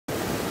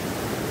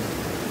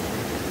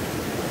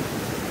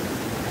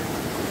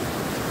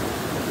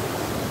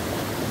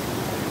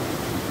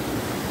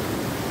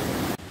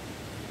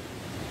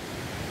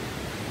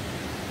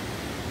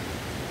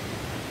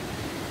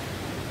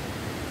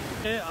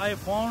I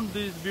found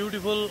this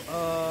beautiful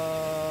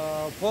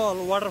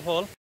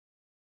waterfall.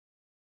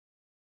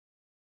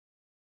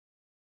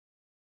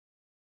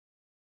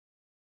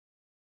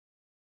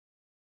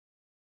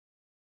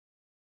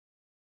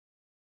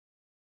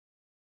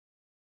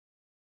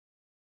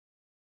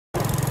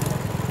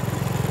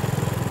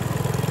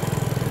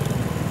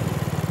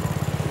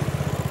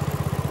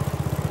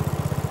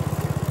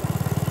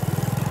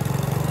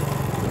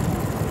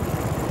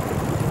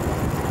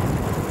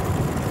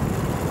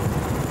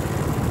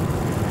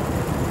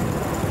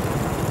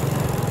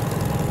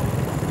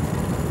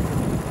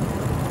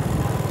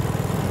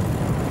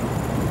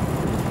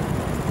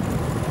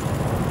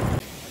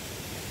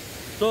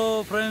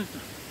 So friends,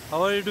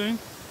 how are you doing?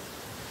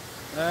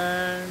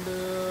 And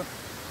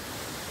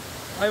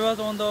I was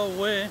on the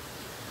way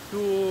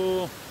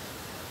to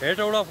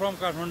Hetauda from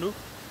Kathmandu,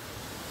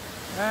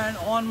 and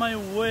on my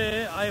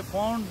way I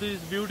found this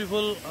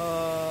beautiful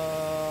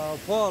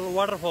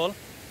waterfall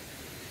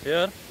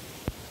here,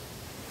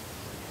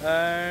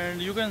 and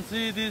you can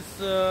see this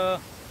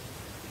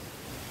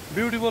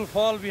beautiful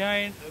fall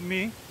behind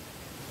me.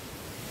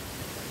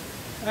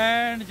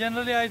 And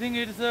generally I think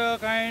it's a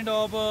kind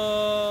of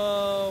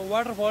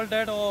waterfall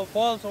that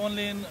falls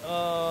only in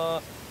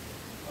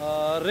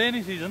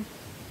rainy season,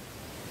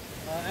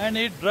 and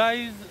it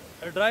dries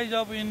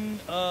up in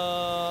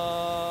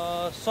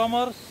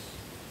summers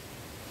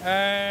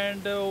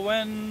and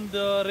when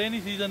the rainy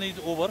season is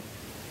over.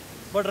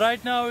 But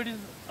right now it is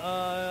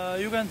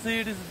you can see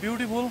it is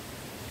beautiful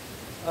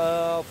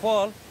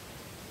fall.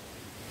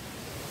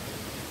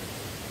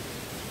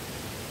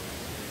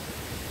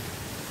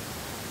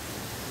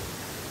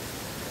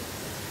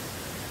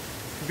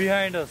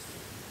 Behind us,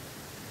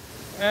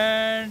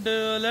 and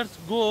let's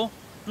go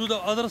to the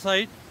other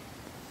side,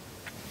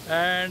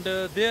 and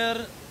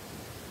there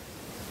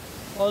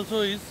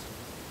also is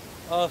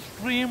a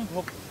stream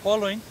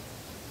following,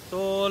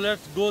 so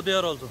let's go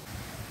there also.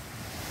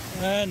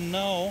 And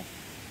now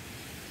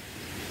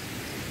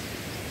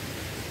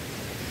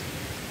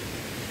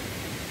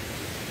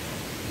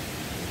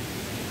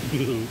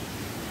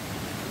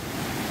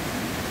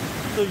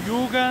so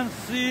you can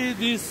see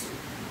this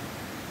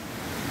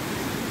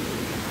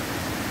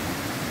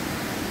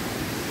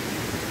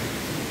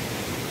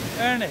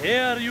and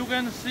here you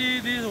can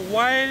see this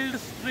wild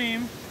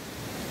stream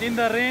in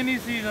the rainy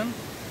season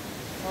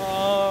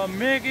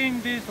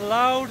making this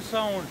loud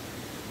sound,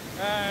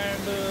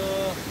 and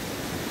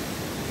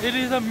it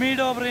is the mid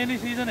of rainy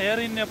season here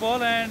in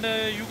Nepal, and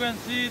you can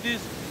see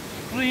these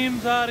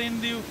streams are in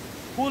the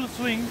full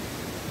swing,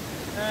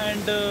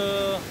 and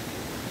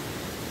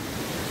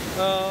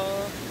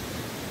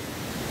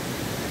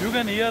you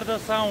can hear the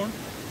sound.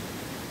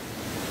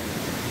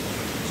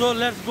 So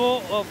let's go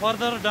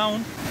further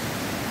down.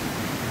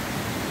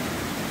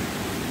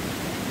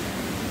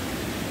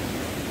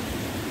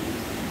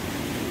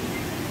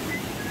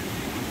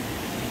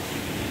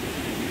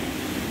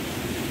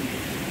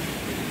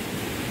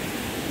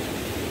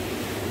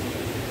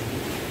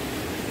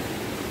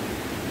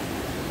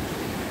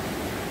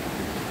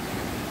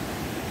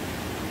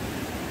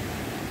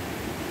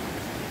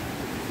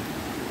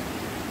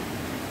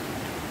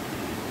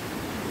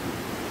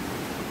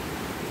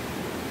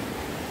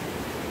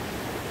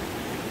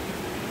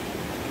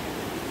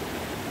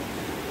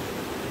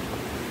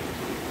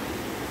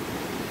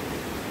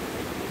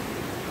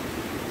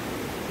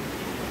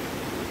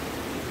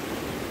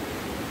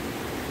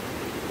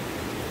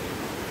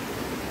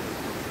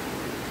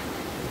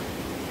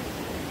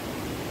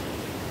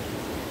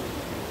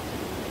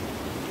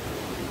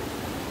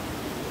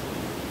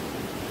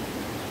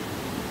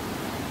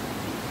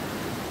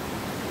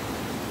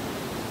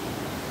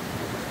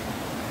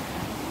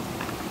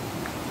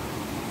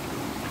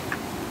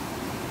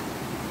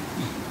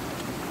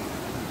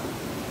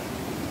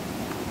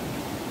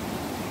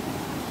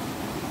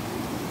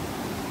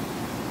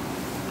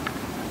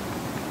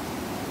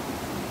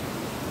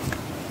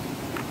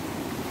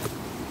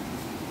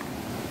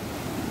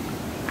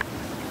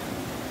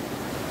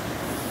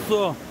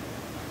 So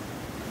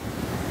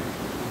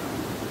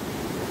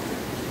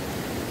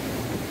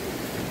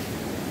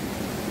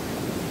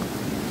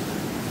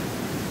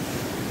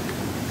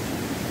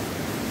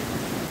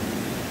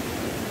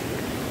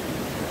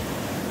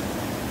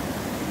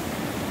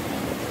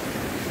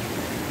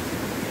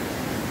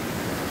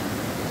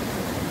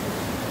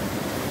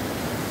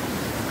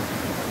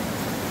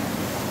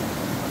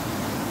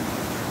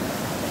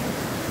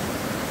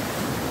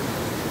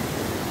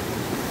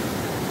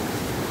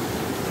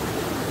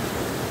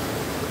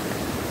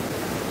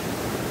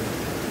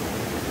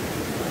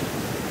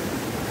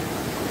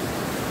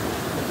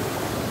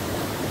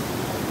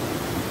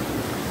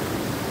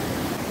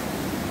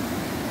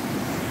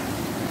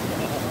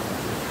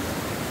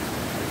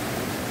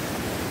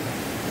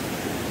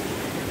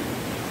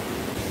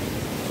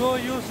So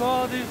you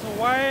saw this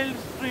wild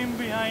stream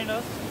behind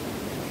us,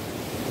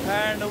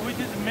 and which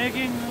is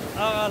making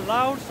a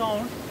loud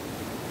sound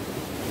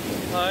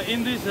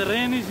in this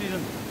rainy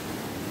season.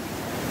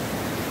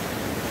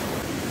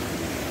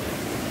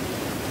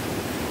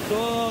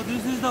 So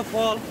this is the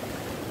fall.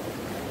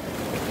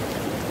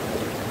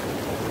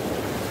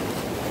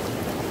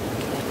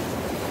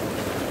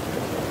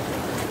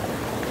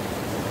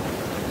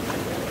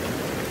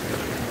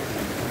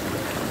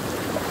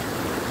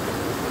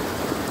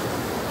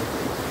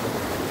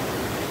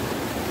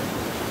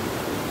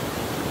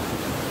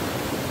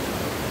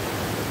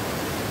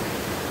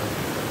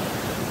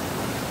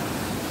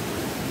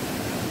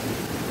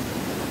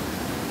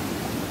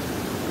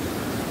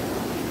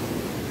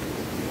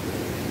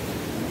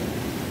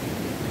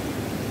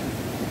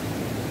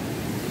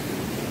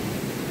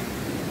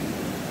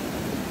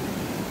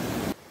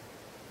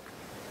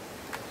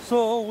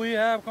 So we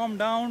have come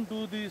down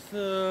to this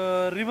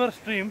river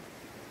stream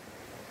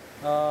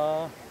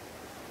to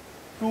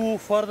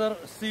further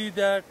see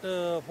that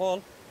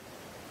fall,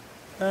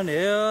 and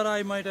here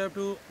I might have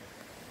to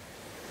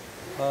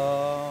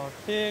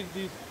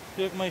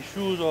take my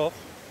shoes off.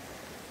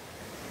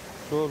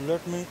 So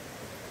let me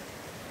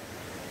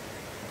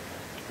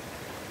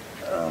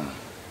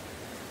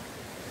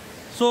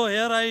so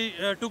here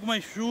I took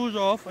my shoes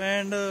off,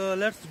 and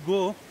let's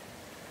go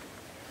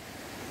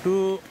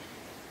to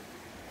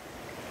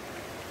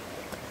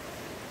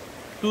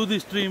the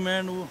stream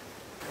and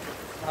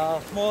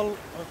a small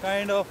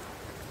kind of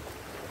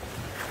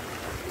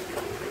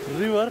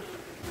river.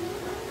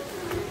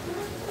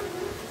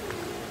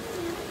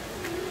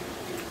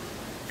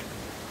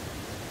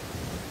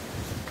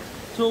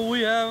 So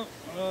we have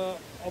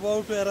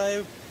about to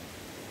arrive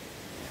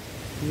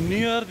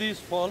near this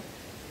fall,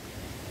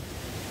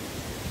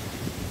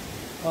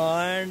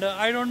 and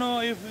I don't know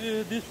if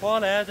this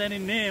fall has any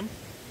name,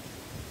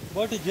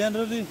 but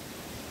generally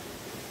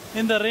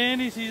in the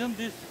rainy season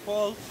these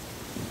falls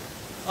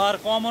are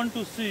common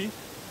to see,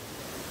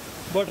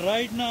 but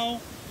right now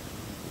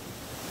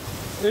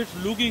it's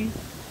looking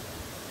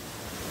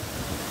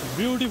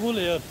beautiful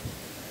here.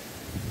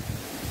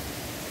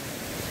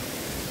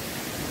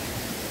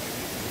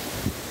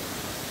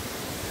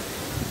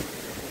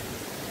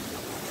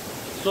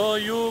 So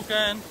you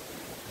can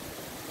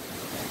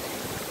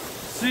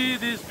see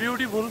this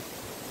beautiful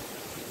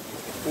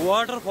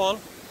waterfall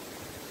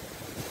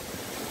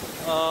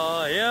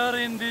here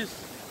in this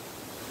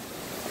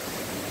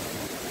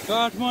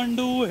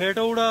Kathmandu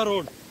Hetauda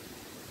road.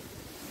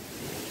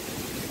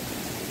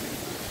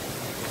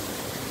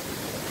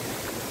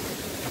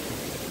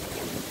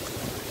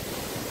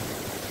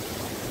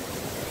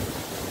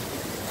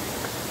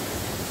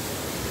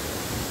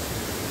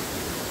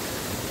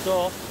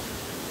 So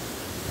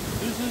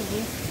this is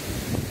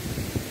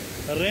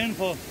the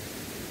rainfall,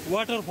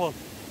 waterfall.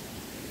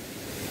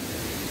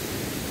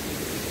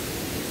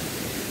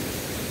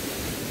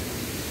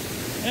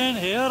 And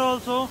here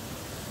also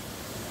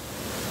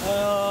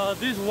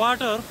this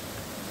water.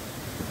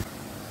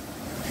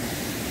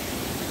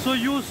 So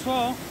you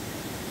saw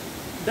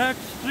that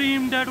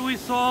stream that we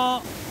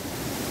saw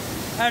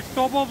at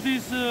top of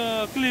this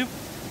cliff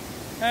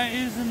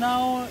is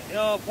now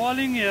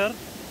falling here,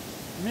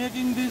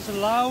 making this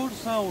loud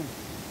sound.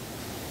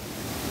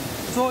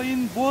 So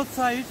in both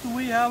sides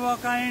we have a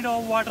kind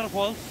of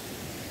waterfalls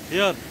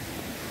here.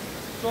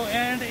 So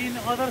and in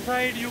other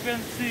side you can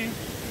see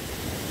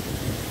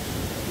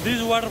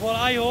this waterfall.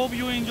 I hope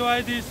you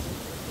enjoy these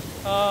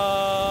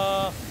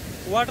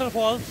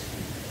waterfalls,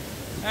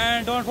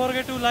 and don't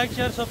forget to like,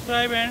 share,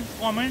 subscribe and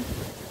comment.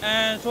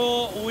 And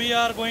so we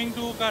are going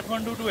to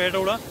Kathmandu to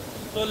Hetauda.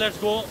 So let's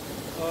go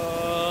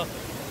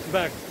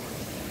back.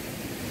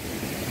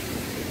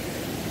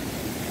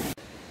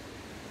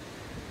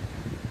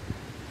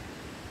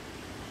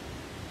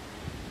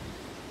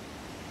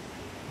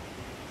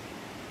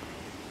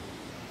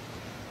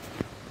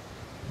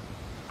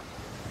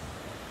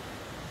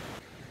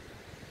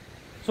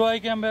 So I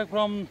came back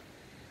from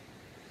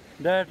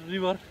that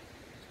river,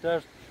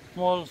 that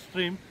small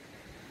stream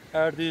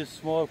at this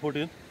small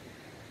foothill,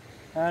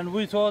 and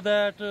we saw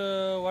that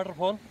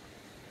waterfall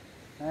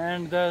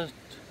and that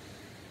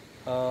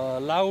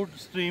loud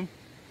stream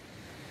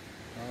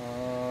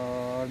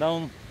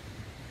down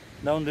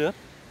there.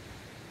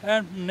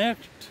 And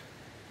next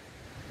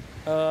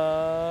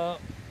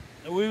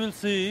we will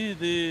see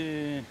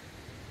the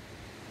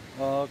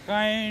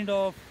kind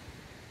of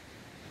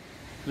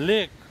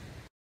lake